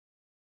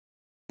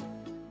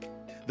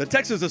The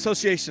Texas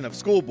Association of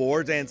School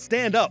Boards and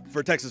Stand Up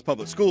for Texas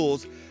Public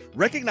Schools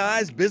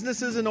recognize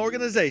businesses and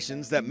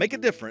organizations that make a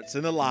difference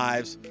in the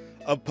lives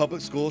of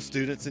public school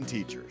students and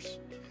teachers.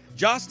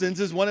 Jostens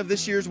is one of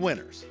this year's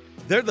winners.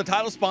 They're the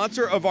title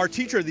sponsor of our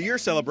Teacher of the Year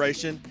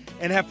celebration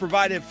and have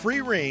provided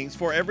free rings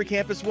for every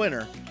campus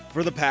winner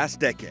for the past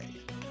decade.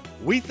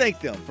 We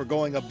thank them for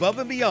going above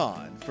and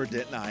beyond for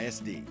Denton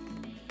ISD.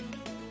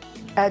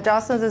 At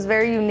Jostens, it's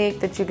very unique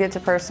that you get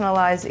to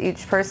personalize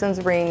each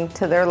person's ring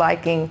to their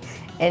liking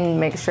and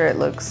make sure it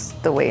looks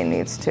the way it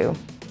needs to.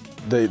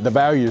 The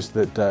values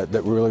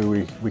that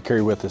really we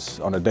carry with us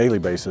on a daily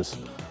basis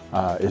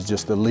is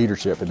just the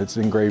leadership, and it's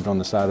engraved on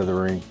the side of the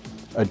ring.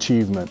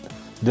 Achievement,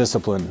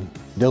 discipline,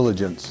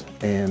 diligence,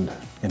 and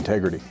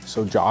integrity.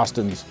 So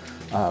Jostens,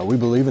 we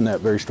believe in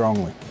that very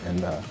strongly, and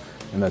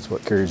that's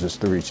what carries us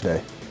through each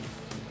day.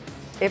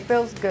 It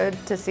feels good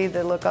to see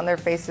the look on their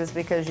faces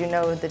because you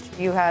know that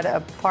you had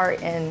a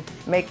part in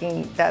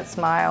making that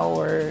smile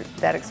or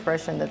that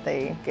expression that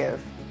they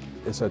give.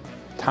 It's a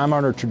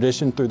time-honored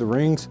tradition through the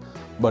rings,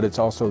 but it's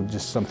also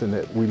just something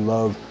that we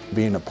love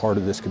being a part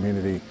of this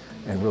community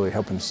and really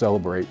helping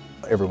celebrate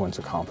everyone's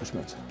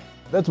accomplishments.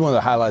 That's one of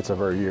the highlights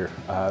of our year,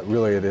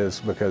 really it is,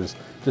 because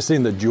just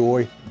seeing the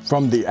joy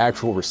from the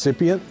actual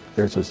recipient,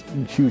 there's a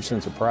huge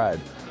sense of pride.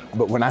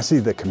 But when I see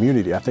the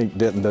community, I think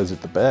Denton does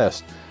it the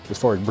best as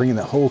far as bringing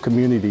the whole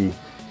community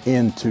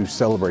in to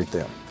celebrate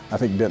them. I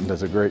think Denton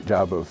does a great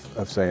job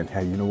of saying,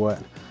 hey, you know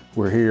what?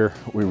 We're here,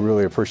 we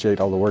really appreciate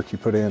all the work you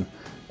put in,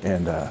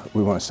 and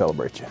we want to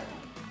celebrate you.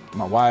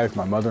 My wife,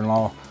 my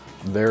mother-in-law,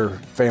 their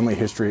family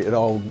history, it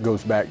all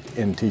goes back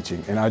in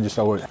teaching, and I just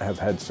always have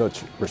had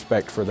such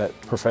respect for that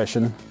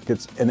profession.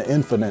 It's an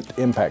infinite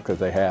impact that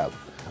they have.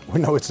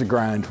 We know it's a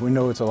grind, we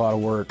know it's a lot of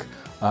work,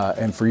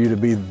 and for you to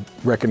be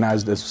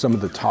recognized as some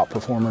of the top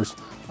performers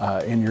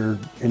in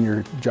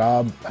your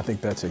job, I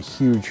think that's a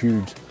huge,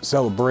 huge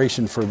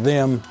celebration for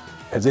them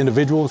as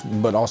individuals,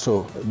 but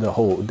also the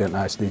whole Denton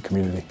ISD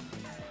community.